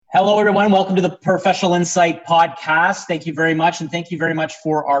Hello, everyone. Welcome to the Professional Insight Podcast. Thank you very much. And thank you very much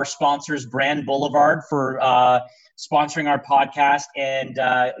for our sponsors, Brand Boulevard, for sponsoring our podcast and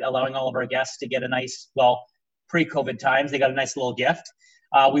allowing all of our guests to get a nice, pre-COVID times, they got a nice little gift.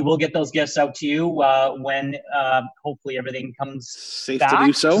 We will get those gifts out to you when hopefully everything comes safe back. To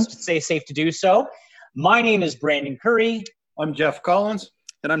do so. Stay safe to do so. My name is Brandon Curry. I'm Jeff Collins.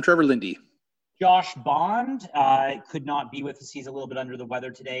 And I'm Trevor Lindy. Josh Bond could not be with us. He's a little bit under the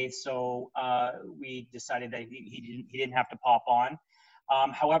weather today, so we decided that he didn't have to pop on.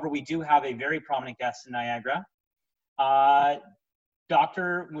 However, we do have a very prominent guest in Niagara,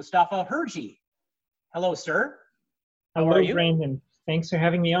 Dr. Mustafa Hirji. Hello, sir. How are you? Brandon. Thanks for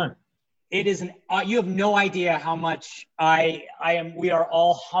having me on. It is you have no idea how much we are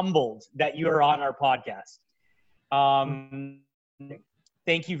all humbled that you are on our podcast.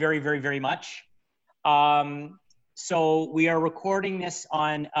 Thank you very, very, very much. So we are recording this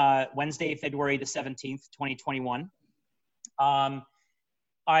on Wednesday, February the 17th, 2021.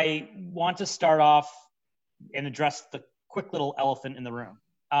 I want to start off and address the quick little elephant in the room.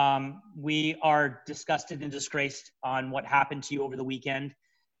 We are disgusted and disgraced on what happened to you over the weekend.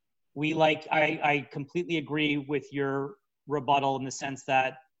 I completely agree with your rebuttal in the sense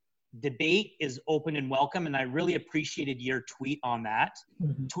that debate is open and welcome, and I really appreciated your tweet on that.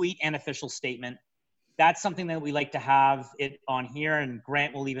 Tweet and official statement. That's something that we like to have it on here, and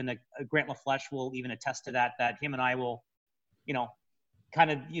Grant LaFleche will even attest to that him and I will,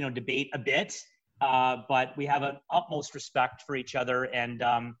 debate a bit, but we have an utmost respect for each other, and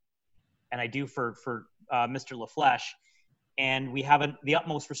I do for Mr. LaFleche, and we have the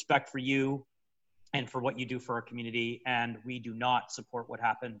utmost respect for you and for what you do for our community, and we do not support what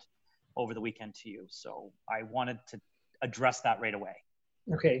happened over the weekend to you. So I wanted to address that right away.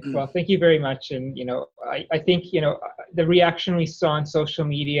 Okay, well, thank you very much. And, I think, the reaction we saw on social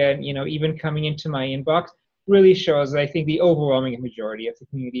media and, even coming into my inbox really shows that I think the overwhelming majority of the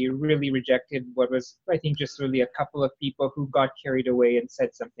community really rejected what was, I think, just really a couple of people who got carried away and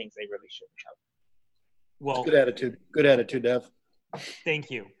said some things they really shouldn't have. Well, good attitude. Good attitude, Dev. Thank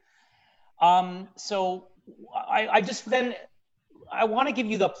you. So I want to give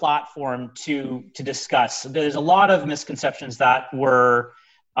you the platform to discuss. There's a lot of misconceptions that were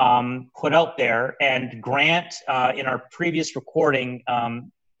put out there, and Grant, in our previous recording,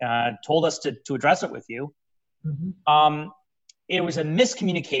 told us to address it with you. Mm-hmm. It was a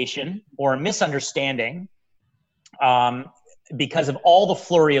miscommunication or a misunderstanding because of all the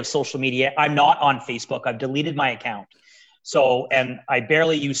flurry of social media. I'm not on Facebook. I've deleted my account. And I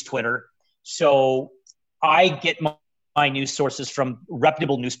barely use Twitter. So I get my news sources from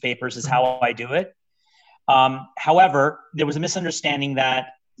reputable newspapers is how I do it. However, there was a misunderstanding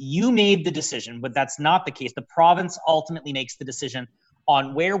that you made the decision, but that's not the case. The province ultimately makes the decision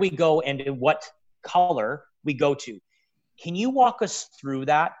on where we go and in what color we go to. Can you walk us through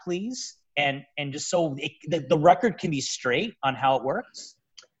that, please? And just so the record can be straight on how it works?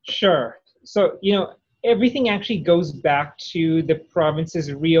 Sure. So, everything actually goes back to the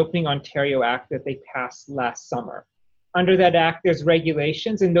province's Reopening Ontario Act that they passed last summer. Under that act, there's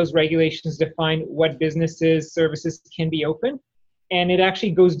regulations, and those regulations define what businesses, services can be open. And it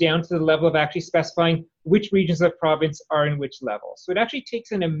actually goes down to the level of actually specifying which regions of the province are in which level. So it actually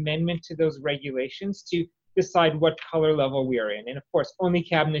takes an amendment to those regulations to decide what color level we are in. And of course, only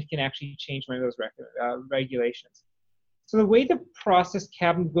Cabinet can actually change one of those regulations. So the way the process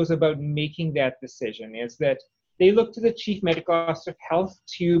Cabinet goes about making that decision is that they look to the Chief Medical Officer of Health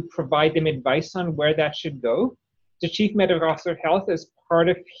to provide them advice on where that should go. The Chief Medical Officer of Health, as part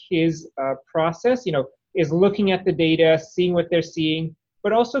of his process, is looking at the data, seeing what they're seeing,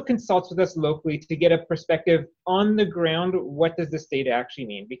 but also consults with us locally to get a perspective on the ground. What does this data actually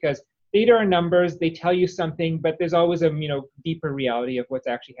mean? Because data are numbers, they tell you something, but there's always a deeper reality of what's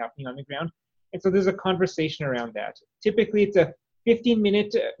actually happening on the ground. And so there's a conversation around that. Typically, it's a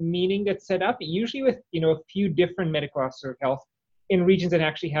 15-minute meeting that's set up, usually with a few different medical officers of health in regions that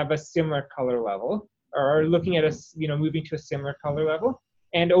actually have a similar color level, or looking at us, moving to a similar color level.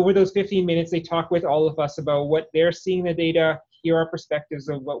 And over those 15 minutes, they talk with all of us about what they're seeing in the data, hear our perspectives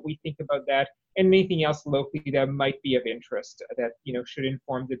of what we think about that, and anything else locally that might be of interest that, should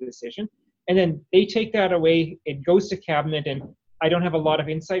inform the decision. And then they take that away, it goes to Cabinet, and I don't have a lot of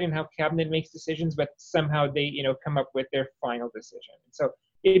insight in how Cabinet makes decisions, but somehow they, come up with their final decision. So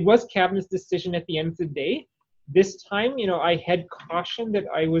it was Cabinet's decision at the end of the day. This time, I had cautioned that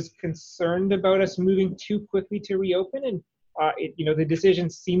I was concerned about us moving too quickly to reopen, and the decision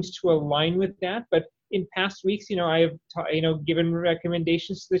seems to align with that. But in past weeks, I have given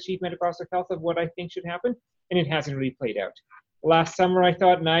recommendations to the Chief Medical Officer of Health of what I think should happen, and it hasn't really played out. Last summer, I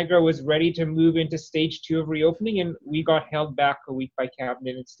thought Niagara was ready to move into stage 2 of reopening, and we got held back a week by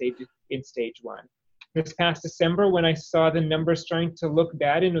cabinet in stage 1. This past December, when I saw the numbers starting to look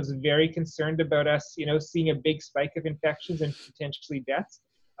bad and was very concerned about us, seeing a big spike of infections and potentially deaths,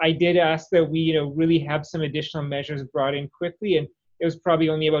 I did ask that we, really have some additional measures brought in quickly, and it was probably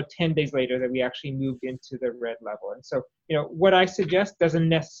only about 10 days later that we actually moved into the red level. And so, what I suggest doesn't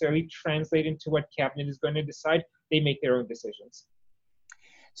necessarily translate into what cabinet is going to decide. They make their own decisions.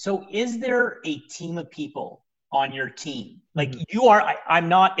 So is there a team of people on your team? Like you are, I'm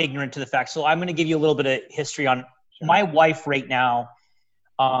not ignorant to the fact. So I'm going to give you a little bit of history on my wife right now.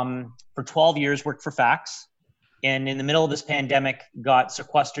 For 12 years worked for Fax, and in the middle of this pandemic got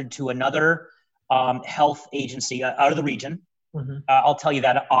sequestered to another health agency out of the region. I'll tell you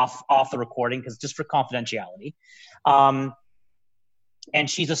that off the recording because just for confidentiality. And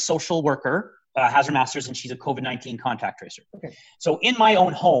she's a social worker, has her master's, and she's a COVID-19 contact tracer. Okay. So in my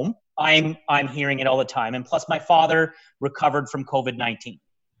own home, I'm hearing it all the time. And plus my father recovered from COVID-19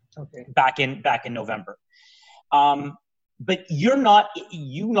 back in November. But you are not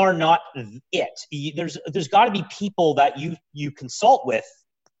it. There's got to be people that you consult with.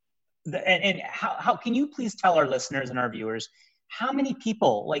 And how can you please tell our listeners and our viewers how many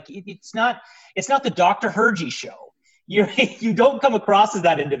people? Like it's not the Dr. Hergy show. You don't come across as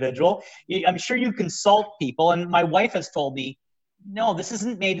that individual. I'm sure you consult people, and my wife has told me, no, this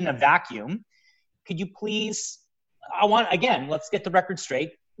isn't made in a vacuum. Could you please? Let's get the record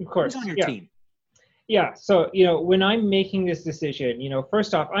straight. Of course, who's on your team? Yeah. So, when I'm making this decision,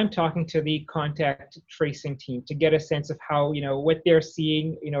 first off, I'm talking to the contact tracing team to get a sense of how, what they're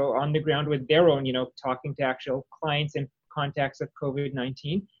seeing, on the ground with their own, talking to actual clients and contacts of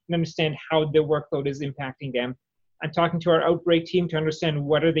COVID-19 and understand how the workload is impacting them. I'm talking to our outbreak team to understand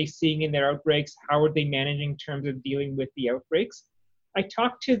what are they seeing in their outbreaks, how are they managing in terms of dealing with the outbreaks. I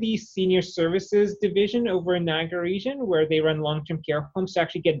talked to the senior services division over in Niagara region where they run long-term care homes to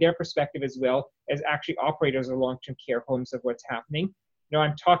actually get their perspective as well as actually operators of long-term care homes of what's happening.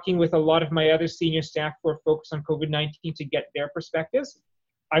 I'm talking with a lot of my other senior staff who are focused on COVID-19 to get their perspectives.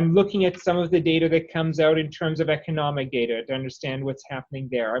 I'm looking at some of the data that comes out in terms of economic data to understand what's happening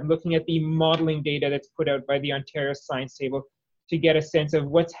there. I'm looking at the modeling data that's put out by the Ontario Science Table to get a sense of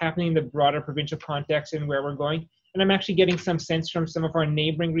what's happening in the broader provincial context and where we're going. And I'm actually getting some sense from some of our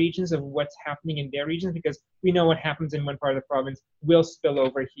neighboring regions of what's happening in their regions because we know what happens in one part of the province will spill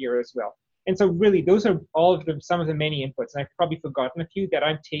over here as well. And so really, those are all of them, some of the many inputs. And I've probably forgotten a few that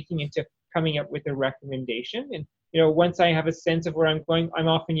I'm taking into coming up with a recommendation. And, once I have a sense of where I'm going, I'm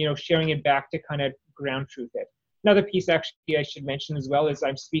often, sharing it back to kind of ground truth it. Another piece actually I should mention as well is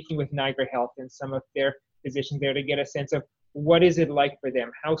I'm speaking with Niagara Health and some of their physicians there to get a sense of what is it like for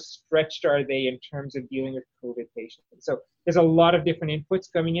them? How stretched are they in terms of dealing with COVID patients? So there's a lot of different inputs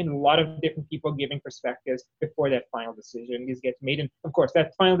coming in, a lot of different people giving perspectives before that final decision gets made. And of course,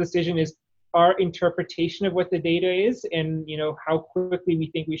 that final decision is our interpretation of what the data is and, how quickly we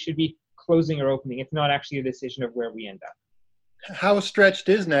think we should be closing or opening. It's not actually a decision of where we end up. How stretched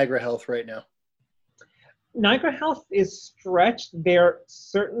is Niagara Health right now? Niagara Health is stretched. They're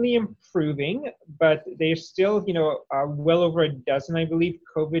certainly improving, but they're still, well over a dozen, I believe,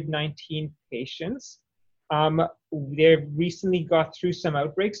 COVID-19 patients. They've recently got through some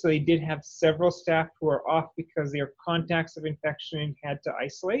outbreaks, so they did have several staff who are off because they are contacts of infection and had to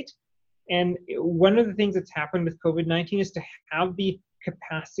isolate. And one of the things that's happened with COVID-19 is to have the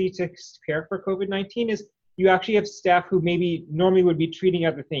capacity to care for COVID-19 is you actually have staff who maybe normally would be treating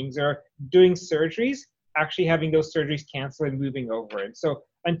other things or doing surgeries, actually having those surgeries canceled and moving over. And so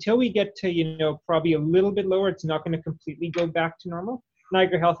until we get to, probably a little bit lower, it's not going to completely go back to normal.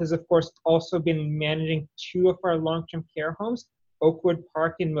 Niagara Health has, of course, also been managing 2 of our long-term care homes, Oakwood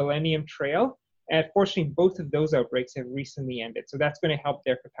Park and Millennium Trail. And fortunately, both of those outbreaks have recently ended. So that's going to help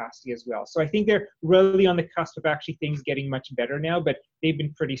their capacity as well. So I think they're really on the cusp of actually things getting much better now, but they've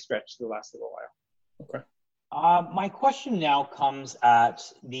been pretty stretched the last little while. Okay. My question now comes at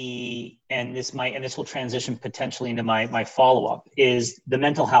and this will transition potentially into my follow-up, is the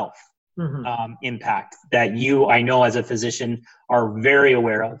mental health impact that I know as a physician are very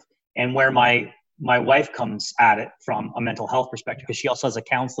aware of, and where my wife comes at it from a mental health perspective, because she also has a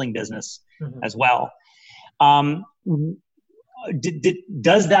counseling business as well.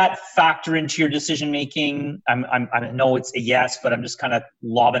 Does that factor into your decision-making? I know it's a yes, but I'm just kind of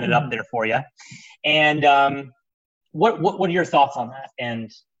lobbing it up there for you. And what are your thoughts on that?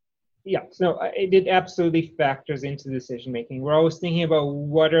 And yeah, so it absolutely factors into decision-making. We're always thinking about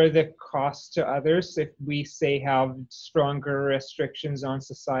what are the costs to others if we, say, have stronger restrictions on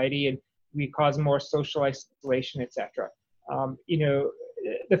society and we cause more social isolation, etc.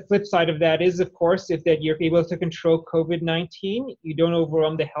 The flip side of that is, of course, if that you're able to control COVID-19, you don't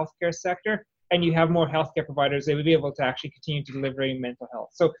overwhelm the healthcare sector, and you have more healthcare providers, they will be able to actually continue delivering mental health.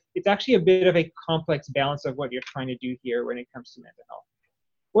 So it's actually a bit of a complex balance of what you're trying to do here when it comes to mental health.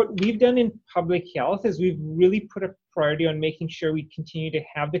 What we've done in public health is we've really put a priority on making sure we continue to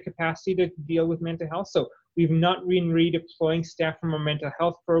have the capacity to deal with mental health. So we've not been redeploying staff from our mental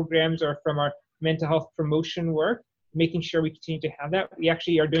health programs or from our mental health promotion work, making sure we continue to have that. We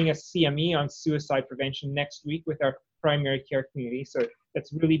actually are doing a CME on suicide prevention next week with our primary care community. So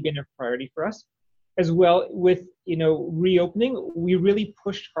that's really been a priority for us. As well with, reopening, we really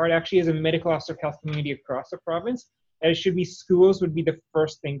pushed hard actually as a medical officer of health community across the province. It should be schools would be the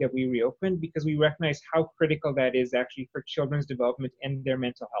first thing that we reopen because we recognize how critical that is actually for children's development and their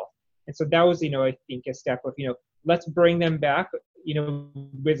mental health. And so that was, I think a step of, let's bring them back,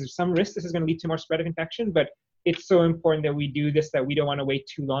 with some risk, this is going to lead to more spread of infection, but it's so important that we do this that we don't want to wait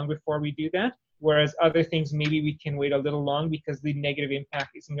too long before we do that. Whereas other things, maybe we can wait a little long because the negative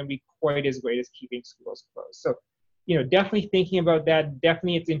impact isn't going to be quite as great as keeping schools closed. So, definitely thinking about that.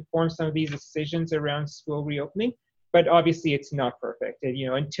 Definitely it's informed some of these decisions around school reopening. But obviously, it's not perfect. And,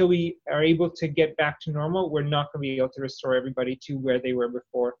 until we are able to get back to normal, we're not going to be able to restore everybody to where they were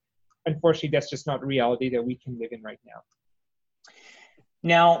before. Unfortunately, that's just not reality that we can live in right now.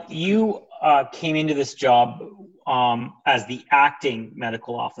 Now, you came into this job as the acting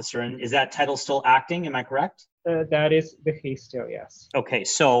medical officer, and is that title still acting? Am I correct? That is the case still, yes. Okay,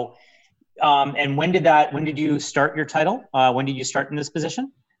 so and when did you start your title? When did you start in this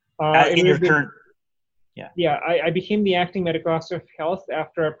position? In your current. Yeah, I became the acting medical officer of health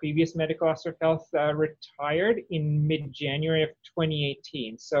after our previous medical officer of health retired in mid-January of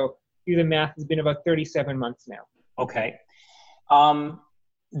 2018. So do the math, it's been about 37 months now. Okay.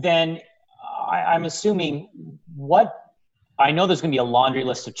 Then I'm assuming I know there's going to be a laundry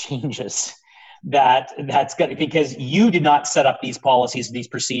list of changes that's going to, because you did not set up these policies, these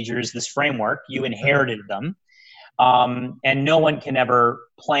procedures, this framework, you inherited them. And no one can ever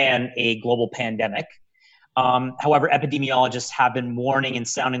plan a global pandemic. However, epidemiologists have been warning and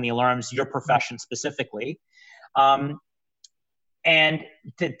sounding the alarms, your profession specifically. And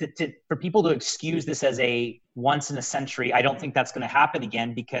for people to excuse this as a once in a century, I don't think that's going to happen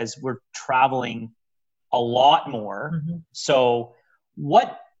again because we're traveling a lot more. Mm-hmm. So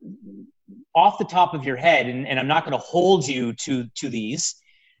what, off the top of your head, and I'm not going to hold you to these,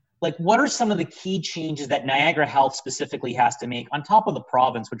 like what are some of the key changes that Niagara Health specifically has to make on top of the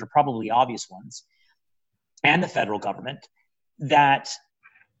province, which are probably obvious ones, and the federal government, that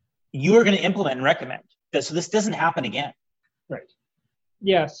you are going to implement and recommend so this doesn't happen again? Right.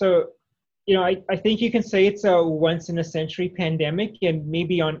 Yeah. So, I think you can say it's a once in a century pandemic, and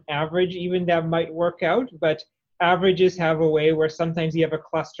maybe on average, even that might work out, but averages have a way where sometimes you have a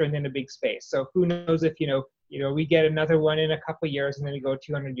cluster and then a big space. So who knows if, we get another one in a couple of years and then we go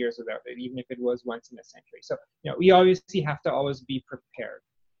 200 years without it, even if it was once in a century. So, we obviously have to always be prepared.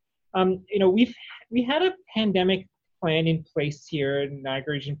 We had a pandemic plan in place here in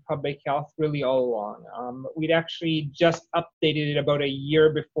Niagara Region Public Health really all along. We'd actually just updated it about a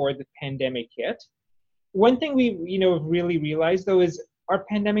year before the pandemic hit. One thing we, really realized though is our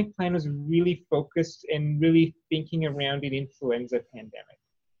pandemic plan was really focused and really thinking around an influenza pandemic.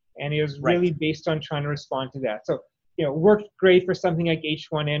 And it was really based on trying to respond to that. So, worked great for something like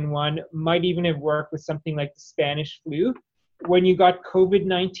H1N1, might even have worked with something like the Spanish flu. When you got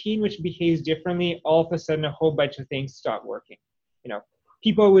COVID-19, which behaves differently, all of a sudden a whole bunch of things stop working.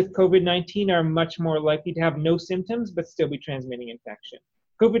 People with COVID-19 are much more likely to have no symptoms, but still be transmitting infection.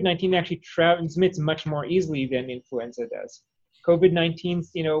 COVID-19 actually transmits much more easily than influenza does. COVID-19,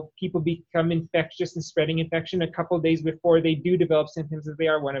 people become infectious and spreading infection a couple of days before they do develop symptoms, if they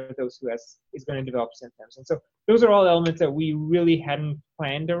are one of those who is going to develop symptoms. And so those are all elements that we really hadn't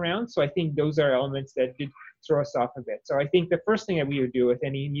planned around. So I think those are elements that did throw us off a bit. So I think the first thing that we would do with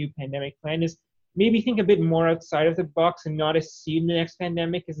any new pandemic plan is maybe think a bit more outside of the box and not assume the next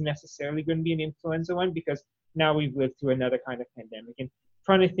pandemic is necessarily going to be an influenza one, because now we've lived through another kind of pandemic. And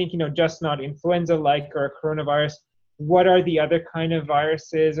trying to think, just not influenza-like or a coronavirus, what are the other kind of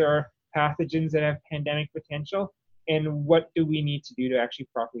viruses or pathogens that have pandemic potential, and what do we need to do to actually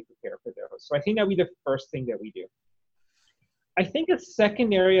properly prepare for those? So I think that would be the first thing that we do. I think a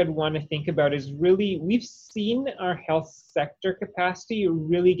second area I'd want to think about is really, we've seen our health sector capacity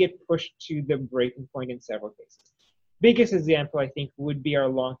really get pushed to the breaking point in several cases. Biggest example, I think, would be our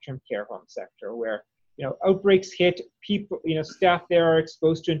long-term care home sector, where, outbreaks hit, people, staff there are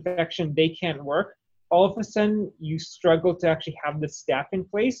exposed to infection, they can't work. All of a sudden, you struggle to actually have the staff in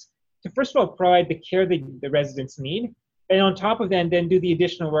place to, first of all, provide the care that the residents need, And on top of that, then do the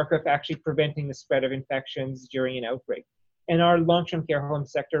additional work of actually preventing the spread of infections during an outbreak. And our long-term care home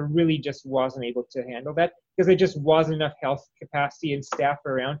sector really just wasn't able to handle that because there just wasn't enough health capacity and staff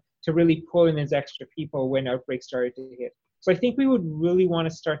around to really pull in those extra people when outbreaks started to hit. So I think we would really want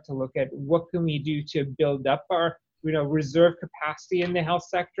to start to look at what can we do to build up our reserve capacity in the health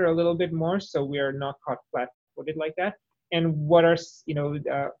sector a little bit more so we are not caught flat-footed like that. And what are,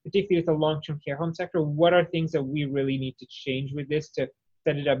 particularly with the long-term care home sector, what are things that we really need to change with this to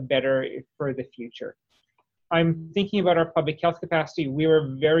set it up better for the future? I'm thinking about our public health capacity. We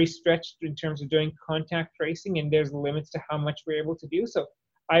were very stretched in terms of doing contact tracing, and there's limits to how much we're able to do. So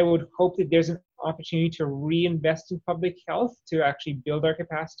I would hope that there's an opportunity to reinvest in public health to actually build our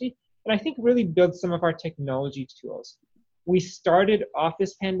capacity, and I think really build some of our technology tools. We started off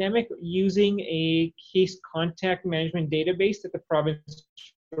this pandemic using a case contact management database that the province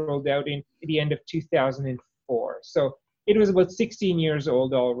rolled out in the end of 2004. So it was about 16 years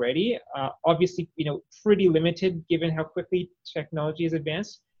old already. Obviously, pretty limited given how quickly technology has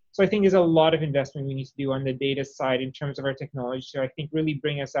advanced. So I think there's a lot of investment we need to do on the data side in terms of our technology to, I think, really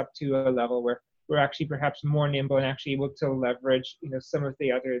bring us up to a level where we're actually perhaps more nimble and actually able to leverage, some of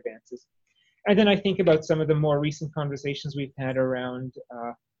the other advances. And then I think about some of the more recent conversations we've had around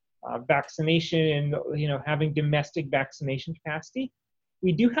vaccination and having domestic vaccination capacity.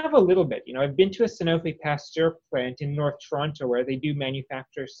 We do have a little bit. I've been to a Sanofi Pasteur plant in North Toronto where they do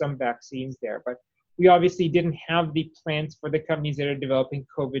manufacture some vaccines there, but we obviously didn't have the plans for the companies that are developing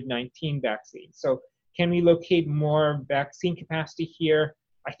COVID-19 vaccines. So can we locate more vaccine capacity here?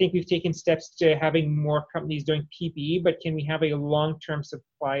 I think we've taken steps to having more companies doing PPE, but can we have a long-term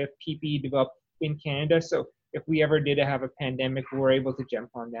supply of PPE developed in Canada? So if we ever did have a pandemic, we're able to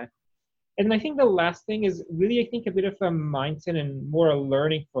jump on that. And I think the last thing is really, I think, a bit of a mindset and more a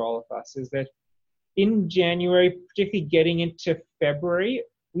learning for all of us is that in January, particularly getting into February,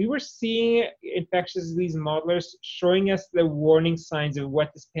 we were seeing infectious disease modelers showing us the warning signs of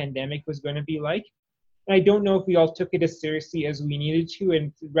what this pandemic was going to be like. And I don't know if we all took it as seriously as we needed to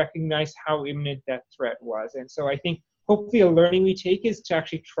and recognize how imminent that threat was. And so I think hopefully a learning we take is to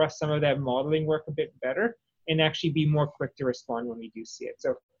actually trust some of that modeling work a bit better and actually be more quick to respond when we do see it.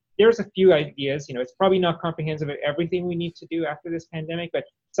 So there's a few ideas. It's probably not comprehensive of everything we need to do after this pandemic, but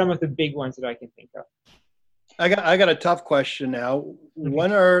some of the big ones that I can think of. I got a tough question now. Mm-hmm.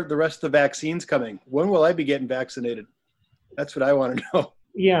 When are the rest of the vaccines coming? When will I be getting vaccinated? That's what I want to know.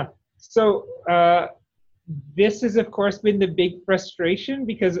 Yeah. So this has, of course, been the big frustration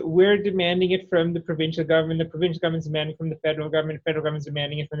because we're demanding it from the provincial government is demanding it from the federal government is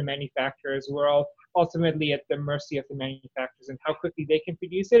demanding it from the manufacturers. We're all ultimately at the mercy of the manufacturers and how quickly they can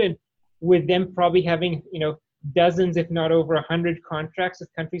produce it. And with them probably having, dozens, if not over 100 contracts with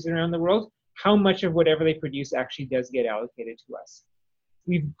countries around the world, how much of whatever they produce actually does get allocated to us.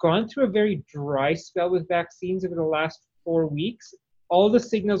 We've gone through a very dry spell with vaccines over the last 4 weeks. All the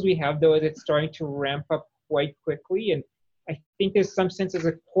signals we have, though, is it's starting to ramp up quite quickly. And I think there's some sense as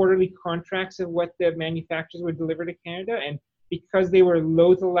a quarterly contracts of what the manufacturers would deliver to Canada. And because they were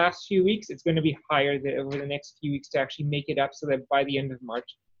low the last few weeks, it's going to be higher over the next few weeks to actually make it up so that by the end of March,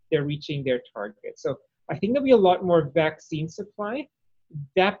 they're reaching their target. So I think there'll be a lot more vaccine supply.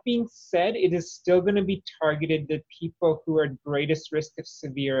 That being said, it is still going to be targeted at people who are at greatest risk of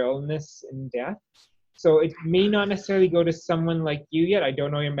severe illness and death. So it may not necessarily go to someone like you yet. I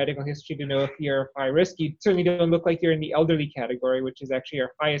don't know your medical history to know if you're high risk. You certainly don't look like you're in the elderly category, which is actually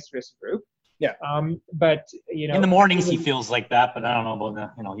our highest risk group. Yeah. But in the mornings he feels like that, but I don't know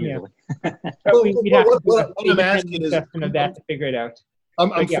about the usually. Yeah. But we'd have to do what I'm asking is assessment of that to figure it out.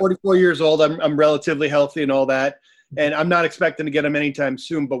 I'm 44 years old. I'm relatively healthy and all that. And I'm not expecting to get them anytime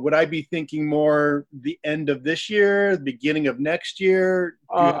soon, but would I be thinking more the end of this year, the beginning of next year?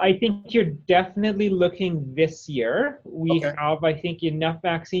 I think you're definitely looking this year. We have, I think, enough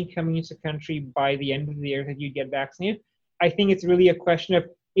vaccine coming into the country by the end of the year that you get vaccinated. I think it's really a question of,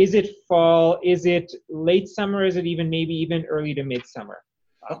 is it fall? Is it late summer? Is it maybe even early to midsummer?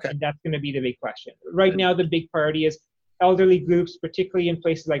 And that's going to be the big question. Right now, the big priority is elderly groups, particularly in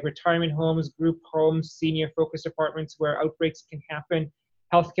places like retirement homes, group homes, senior focus apartments where outbreaks can happen,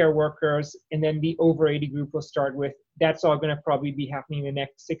 healthcare workers, and then the over 80 group we'll start with. That's all going to probably be happening in the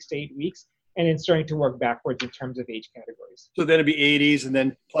next 6 to 8 weeks, and then starting to work backwards in terms of age categories. So then it'd be 80s and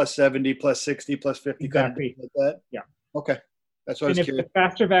then plus 70, plus 60, plus 50, exactly. Kind of like that? Yeah. Okay. That's what I was curious. If the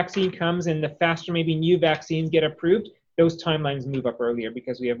faster vaccine comes and the faster maybe new vaccines get approved, those timelines move up earlier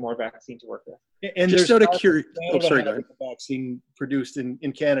because we have more vaccine to work with. And just out of curiosity, vaccine produced in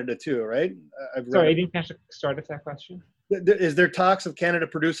Canada too, right? Sorry, I didn't catch the start of that question. Is there talks of Canada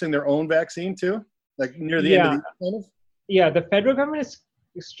producing their own vaccine too, like near the end of the year? Yeah, the federal government has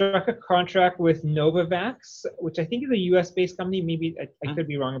struck a contract with Novavax, which I think is a US-based company. Maybe I could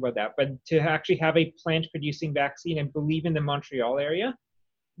be wrong about that, but to actually have a plant producing vaccine, and believe in the Montreal area.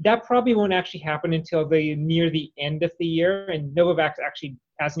 That probably won't actually happen until near the end of the year, and Novavax actually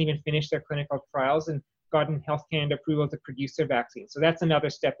hasn't even finished their clinical trials and gotten Health Canada approval to produce their vaccine. So that's another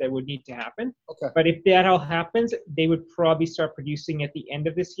step that would need to happen. Okay. But if that all happens, they would probably start producing at the end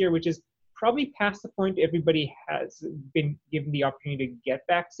of this year, which is probably past the point everybody has been given the opportunity to get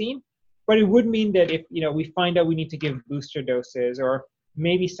vaccine. But it would mean that if we find out we need to give booster doses, or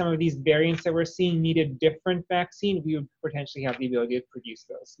maybe some of these variants that we're seeing need a different vaccine, we would potentially have the ability to produce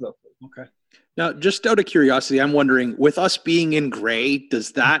those locally. Okay. Now, just out of curiosity, I'm wondering, with us being in gray,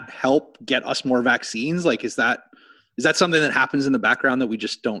 does that help get us more vaccines? Like, is that something that happens in the background that we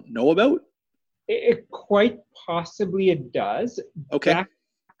just don't know about? It quite possibly it does. Okay. Back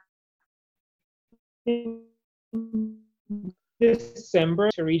in December,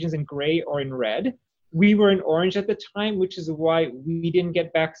 to regions in gray or in red. We were in orange at the time, which is why we didn't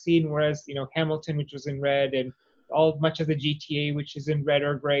get vaccine, whereas Hamilton, which was in red, and much of the GTA, which is in red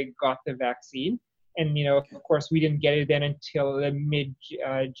or gray, got the vaccine. And of course, we didn't get it then until the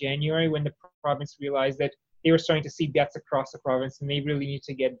mid-January, when the province realized that they were starting to see deaths across the province, and they really need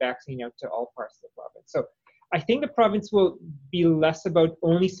to get vaccine out to all parts of the province. So I think the province will be less about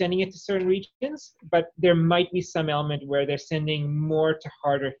only sending it to certain regions, but there might be some element where they're sending more to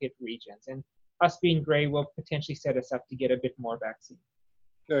harder hit regions. And us being gray will potentially set us up to get a bit more vaccine.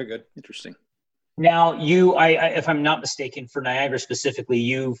 Very good. Interesting. Now, if I'm not mistaken, for Niagara specifically,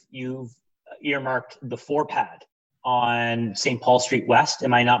 you've earmarked the 4-pad on St. Paul Street West.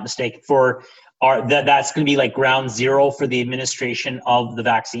 Am I not mistaken? That's going to be like ground zero for the administration of the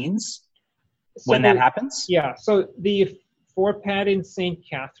vaccines when that happens? Yeah. So the 4-pad in St.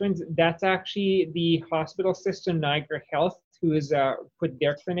 Catharines, that's actually the hospital system, Niagara Health, who has put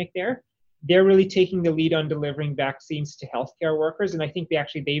their clinic there. They're really taking the lead on delivering vaccines to healthcare workers. And I think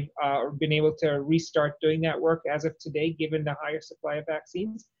they've been able to restart doing that work as of today, given the higher supply of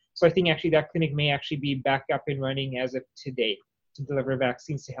vaccines. So I think actually that clinic may actually be back up and running as of today to deliver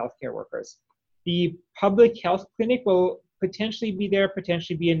vaccines to healthcare workers. The public health clinic will potentially be there,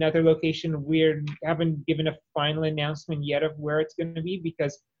 potentially be another location. We haven't given a final announcement yet of where it's going to be,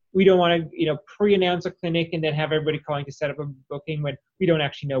 because we don't want to, pre-announce a clinic and then have everybody calling to set up a booking when we don't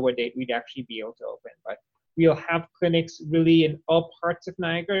actually know what date we'd actually be able to open. But we'll have clinics really in all parts of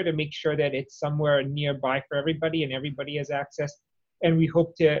Niagara to make sure that it's somewhere nearby for everybody and everybody has access. And we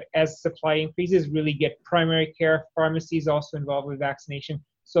hope to, as supply increases, really get primary care, pharmacies also involved with vaccination.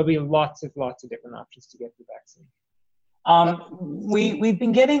 So there'll be lots of different options to get the vaccine. We've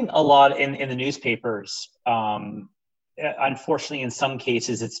been getting a lot in the newspapers. Unfortunately, in some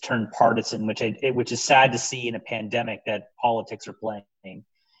cases, it's turned partisan, which is sad to see in a pandemic that politics are playing.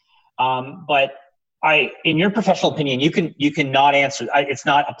 But in your professional opinion, you can not answer. It's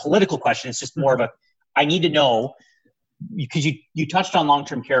not a political question. It's just more of I need to know, because you touched on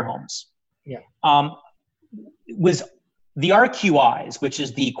long-term care homes. Yeah. Was the RQIs, which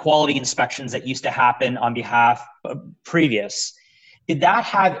is the quality inspections that used to happen on behalf of previous, did that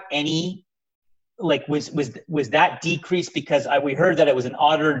have any? Was that decreased because we heard that it was an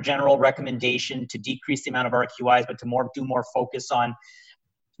Auditor General recommendation to decrease the amount of RQIs, but to do more focus on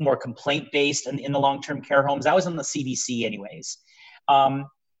more complaint-based in the long-term care homes? That was on the CDC anyways.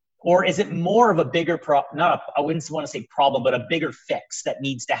 Or is it more of a bigger I wouldn't want to say problem, but a bigger fix that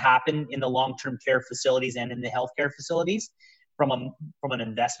needs to happen in the long-term care facilities and in the healthcare facilities from an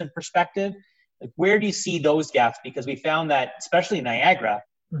investment perspective? Like, where do you see those gaps? Because we found that, especially in Niagara,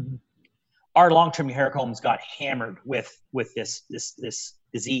 our long-term care homes got hammered with this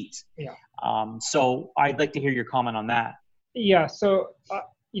disease. Yeah. So I'd like to hear your comment on that. Yeah. So,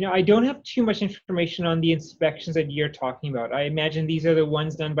 I don't have too much information on the inspections that you're talking about. I imagine these are the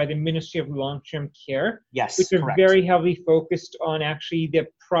ones done by the Ministry of Long-Term Care. Yes, which are correct. very heavily focused on actually the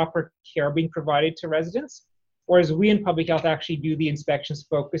proper care being provided to residents. Whereas we in public health actually do the inspections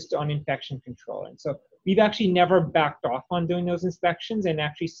focused on infection control. And so we've actually never backed off on doing those inspections. And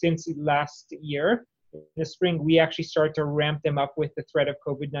actually since last year, in the spring, we actually started to ramp them up with the threat of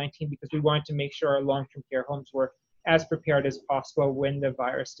COVID-19, because we wanted to make sure our long-term care homes were as prepared as possible when the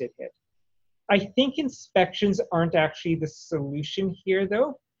virus did hit. I think inspections aren't actually the solution here,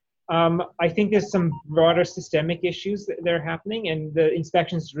 though. I think there's some broader systemic issues that are happening, and the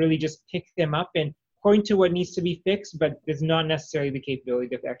inspections really just pick them up and point to what needs to be fixed, but there's not necessarily the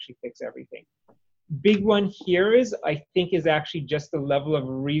capability to actually fix everything. Big one here is actually just the level of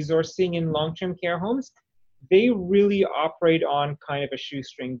resourcing in long-term care homes. They really operate on kind of a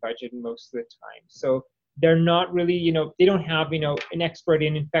shoestring budget most of the time. So they're not really, they don't have, an expert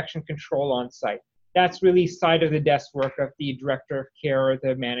in infection control on site. That's really side of the desk work of the director of care or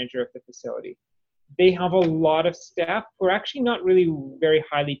the manager of the facility. They have a lot of staff who are actually not really very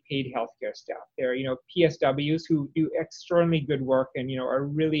highly paid healthcare staff. They're, PSWs who do extraordinarily good work and, are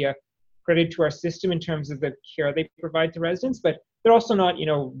really a credit to our system in terms of the care they provide to residents, but they're also not,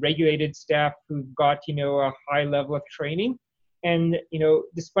 regulated staff who've got, a high level of training. And,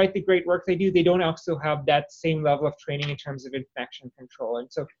 despite the great work they do, they don't also have that same level of training in terms of infection control.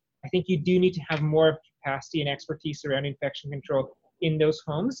 And so I think you do need to have more capacity and expertise around infection control in those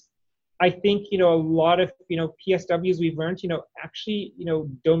homes. I think, a lot of, PSWs we've learned, actually,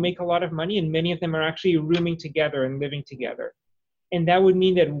 don't make a lot of money, and many of them are actually rooming together and living together. And that would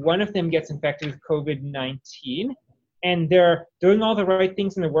mean that one of them gets infected with COVID-19, and they're doing all the right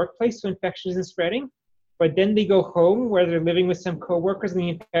things in the workplace so infection isn't spreading, but then they go home where they're living with some coworkers and the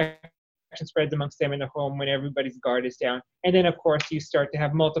infection spreads amongst them in the home when everybody's guard is down. And then, of course, you start to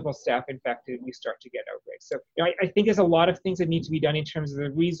have multiple staff infected and you start to get outbreaks. So I think there's a lot of things that need to be done in terms of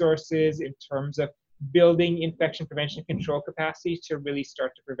the resources, in terms of building infection prevention control capacity to really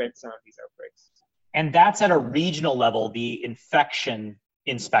start to prevent some of these outbreaks. And that's at a regional level. The infection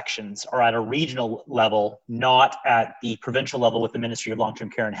inspections are at a regional level, not at the provincial level with the Ministry of Long-Term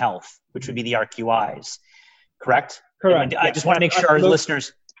Care and Health, which would be the RQIs. Correct? Correct. I just want to make sure our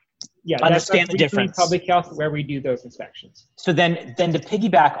listeners understand the difference. Public health where we do those inspections. So then to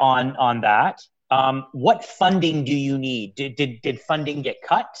piggyback on that, what funding do you need? Did funding get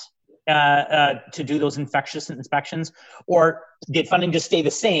cut to do those infectious inspections, or did funding just stay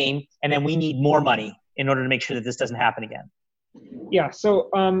the same and then we need more money in order to make sure that this doesn't happen again? Yeah, so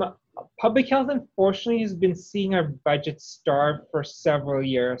public health unfortunately has been seeing our budget starve for several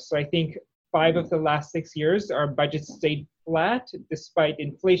years. So I think 5 of the last 6 years, our budget stayed flat despite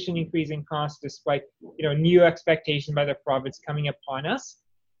inflation increasing costs, despite new expectations by the province coming upon us.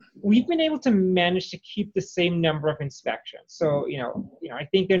 We've been able to manage to keep the same number of inspections. So, I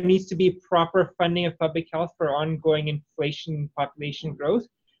think there needs to be proper funding of public health for ongoing inflation and population growth,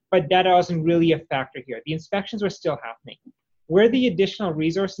 but that wasn't really a factor here. The inspections were still happening. Where the additional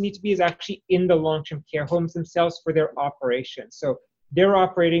resources need to be is actually in the long-term care homes themselves for their operations. So they're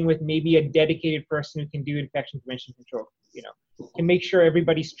operating with maybe a dedicated person who can do infection prevention control, can make sure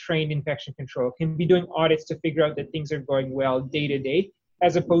everybody's trained in infection control, can be doing audits to figure out that things are going well day to day,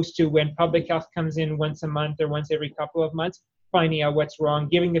 as opposed to when public health comes in once a month or once every couple of months, finding out what's wrong,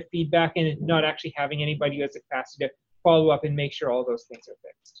 giving the feedback, and not actually having anybody who has the capacity to follow up and make sure all those things are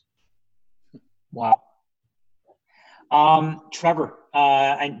fixed. Wow. Trevor,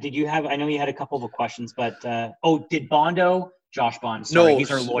 did you have, I know you had a couple of questions, but, did Bondo, Josh Bond, sorry, he's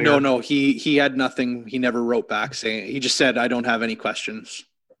our lawyer. No, he had nothing. He never wrote back saying, he just said, I don't have any questions.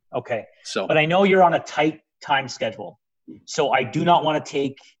 Okay. So, but I know you're on a tight time schedule, so I do not want to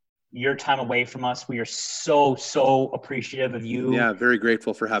take your time away from us. We are so appreciative of you. Yeah, very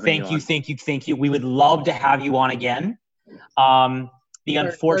grateful for having you on. Thank you. We would love to have you on again. The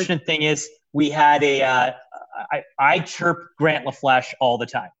unfortunate thing is we had I chirp Grant LaFleche all the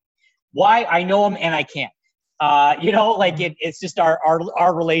time. Why? I know him and I can't. It's just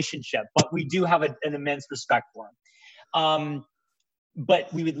our relationship, but we do have an immense respect for him.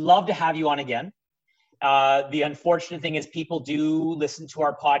 But we would love to have you on again. The unfortunate thing is people do listen to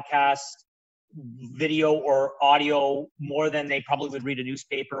our podcast, video or audio, more than they probably would read a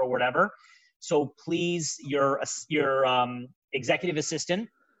newspaper or whatever. So please, your executive assistant,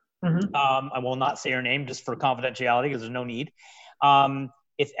 I will not say her name just for confidentiality because there's no need.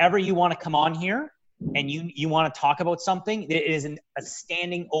 If ever you want to come on here and you want to talk about something, it is a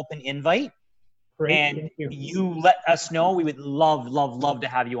standing open invite. Great, and you let us know. We would love to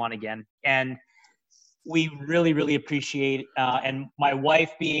have you on again. And we really appreciate, and my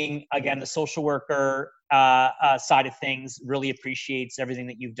wife being, again, the social worker side of things, really appreciates everything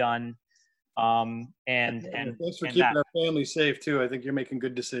that you've done. And thanks for keeping our family safe too. I think you're making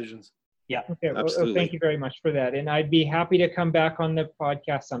good decisions. Yeah, okay. Well, thank you very much for that. And I'd be happy to come back on the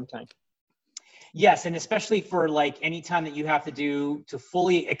podcast sometime. Yes, and especially for any time that you have to do to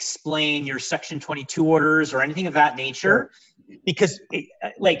fully explain your Section 22 orders or anything of that nature, because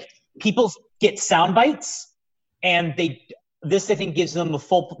people get sound bites, and this I think gives them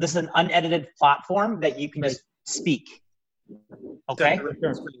this is an unedited platform that you can just speak. Okay,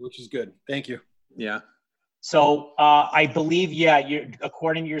 which is good. Thank you. Yeah. So I believe, you're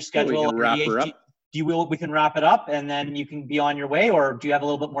according to your schedule. We can wrap her up. We can wrap it up, and then you can be on your way, or do you have a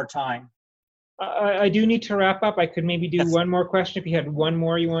little bit more time? I do need to wrap up. I could maybe do one more question if you had one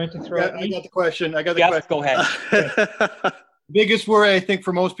more you wanted to throw at me. I got the question. Go ahead. Biggest worry, I think,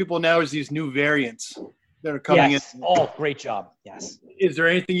 for most people now is these new variants. that are coming in. Oh, great job. Yes. Is there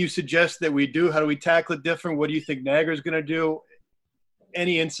anything you suggest that we do? How do we tackle it different? What do you think Niagara is going to do?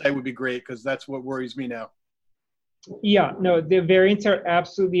 Any insight would be great, because that's what worries me now. Yeah, no, the variants are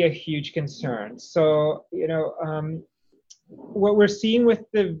absolutely a huge concern. So, what we're seeing with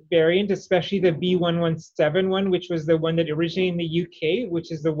the variant, especially the B117 one, which was the one that originated in the UK,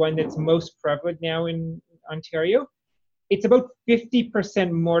 which is the one that's most prevalent now in Ontario, it's about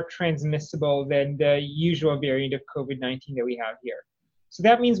 50% more transmissible than the usual variant of COVID-19 that we have here. So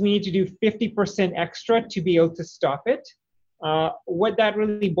that means we need to do 50% extra to be able to stop it. What that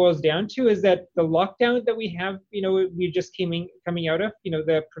really boils down to is that the lockdown that we have, we just coming out of,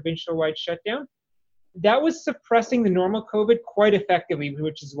 the provincial-wide shutdown, that was suppressing the normal COVID quite effectively,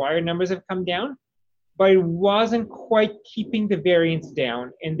 which is why our numbers have come down, but it wasn't quite keeping the variants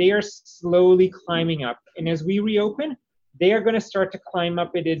down, and they are slowly climbing up. And as we reopen, they are going to start to climb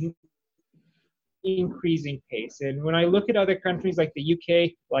up at an increasing pace. And when I look at other countries like the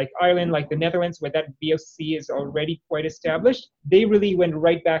UK, like Ireland, like the Netherlands, where that VOC is already quite established, they really went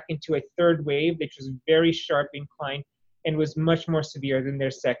right back into a third wave, which was very sharp incline and was much more severe than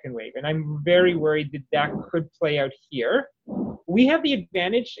their second wave. And I'm very worried that that could play out here. We have the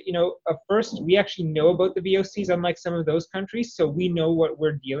advantage, of first, we actually know about the VOCs, unlike some of those countries, so we know what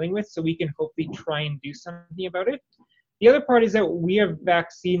we're dealing with, so we can hopefully try and do something about it. The other part is that we have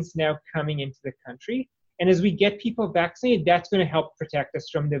vaccines now coming into the country. And as we get people vaccinated, that's going to help protect us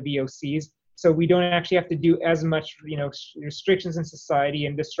from the VOCs. So we don't actually have to do as much, restrictions in society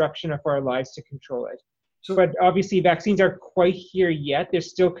and disruption of our lives to control it. But obviously vaccines aren't quite here yet. They're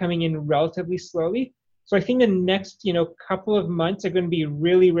still coming in relatively slowly. So I think the next, couple of months are going to be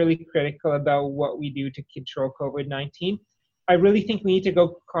really, really critical about what we do to control COVID-19. I really think we need to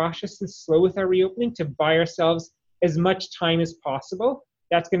go cautious and slow with our reopening to buy ourselves as much time as possible.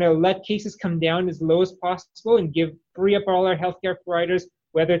 That's going to let cases come down as low as possible and free up all our healthcare providers,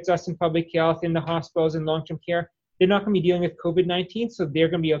 whether it's us in public health, in the hospitals, in long-term care. They're not going to be dealing with COVID-19, so they're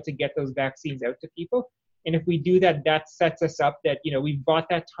going to be able to get those vaccines out to people. And if we do that, that sets us up that, we've bought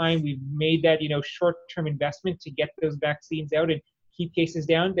that time, we've made that, short-term investment to get those vaccines out and keep cases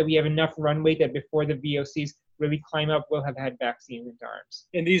down, that we have enough runway that before the VOCs really climb up, we'll have had vaccines into arms.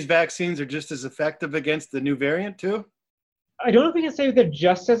 And these vaccines are just as effective against the new variant too? I don't know if we can say they're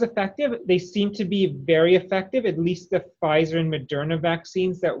just as effective. They seem to be very effective, at least the Pfizer and Moderna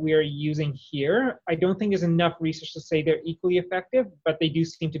vaccines that we are using here. I don't think there's enough research to say they're equally effective, but they do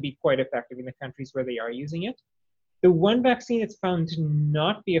seem to be quite effective in the countries where they are using it. The one vaccine that's found to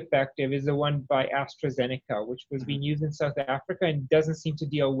not be effective is the one by AstraZeneca, which was being used in South Africa and doesn't seem to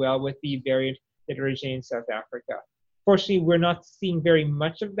deal well with the variant that originated in South Africa. Fortunately, we're not seeing very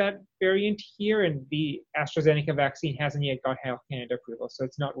much of that variant here, and the AstraZeneca vaccine hasn't yet got Health Canada approval, so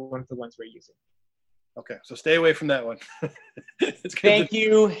it's not one of the ones we're using. Okay, so stay away from that one. Thank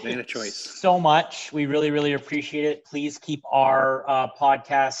you a choice. So much. We really, really appreciate it. Please keep our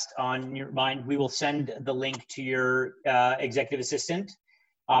podcast on your mind. We will send the link to your executive assistant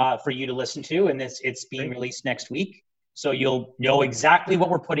for you to listen to, and it's being released next week. So you'll know exactly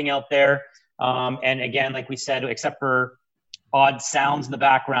what we're putting out there. And again, like we said, except for odd sounds in the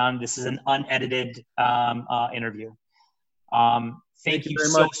background, this is an unedited interview. Thank you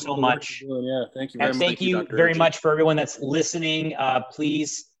so much. Yeah, thank you very much. And thank you very much for everyone that's listening.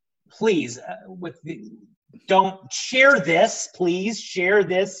 Please, don't share this. Please share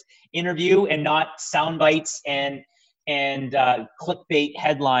this interview and not sound bites and clickbait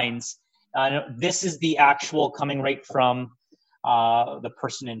headlines. This is the actual coming right from the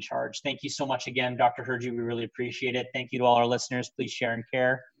person in charge. Thank you so much again, Dr. Hergy. We really appreciate it. Thank you to all our listeners. Please share and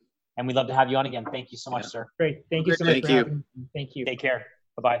care. And we'd love to have you on again. Thank you so much, sir. Great. Thank you so much. Thank you. Take care.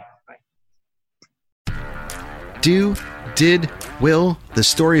 Bye-bye. Bye. Do, Did, Will, the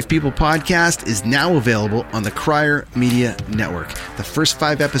Story of People podcast is now available on the Crier Media Network. The first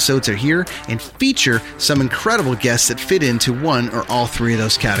 5 episodes are here and feature some incredible guests that fit into one or all 3 of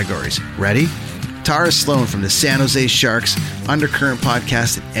those categories. Ready? Tara Sloan from the San Jose Sharks Undercurrent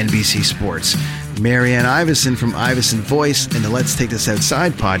podcast at NBC Sports. Marianne Iveson from Iveson Voice and the Let's Take This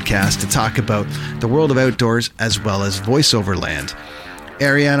Outside podcast to talk about the world of outdoors as well as voiceover land.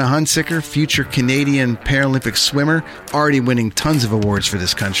 Ariana Hunsicker, future Canadian Paralympic swimmer, already winning tons of awards for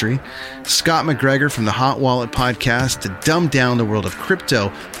this country. Scott McGregor from the Hot Wallet podcast to dumb down the world of crypto,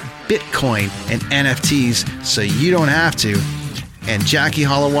 Bitcoin, and NFTs so you don't have to. And Jackie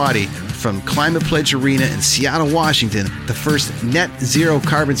Holowati from Climate Pledge Arena in Seattle, Washington, the first net zero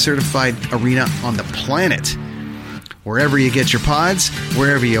carbon certified arena on the planet. Wherever you get your pods,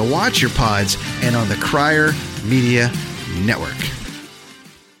 wherever you watch your pods, and on the Crier Media Network.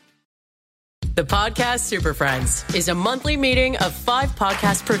 The Podcast Super Friends is a monthly meeting of 5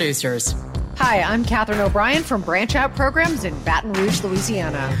 podcast producers. Hi, I'm Catherine O'Brien from Branch Out Programs in Baton Rouge,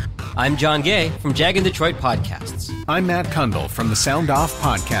 Louisiana. I'm John Gay from Jag and Detroit Podcasts. I'm Matt Kundle from the Sound Off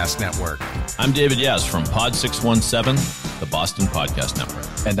Podcast Network. I'm David Yes from Pod 617, the Boston Podcast Network.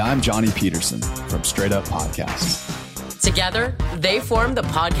 And I'm Johnny Peterson from Straight Up Podcasts. Together, they form the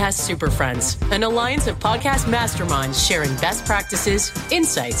Podcast Super Friends, an alliance of podcast masterminds sharing best practices,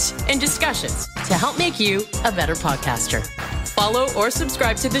 insights, and discussions to help make you a better podcaster. Follow or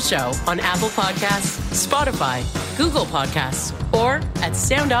subscribe to the show on Apple Podcasts, Spotify, Google Podcasts, or at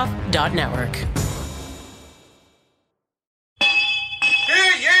soundoff.network.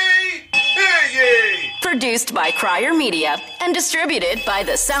 Hear ye! Hear ye! Produced by Crier Media and distributed by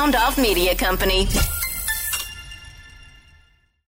the Sound Off Media Company.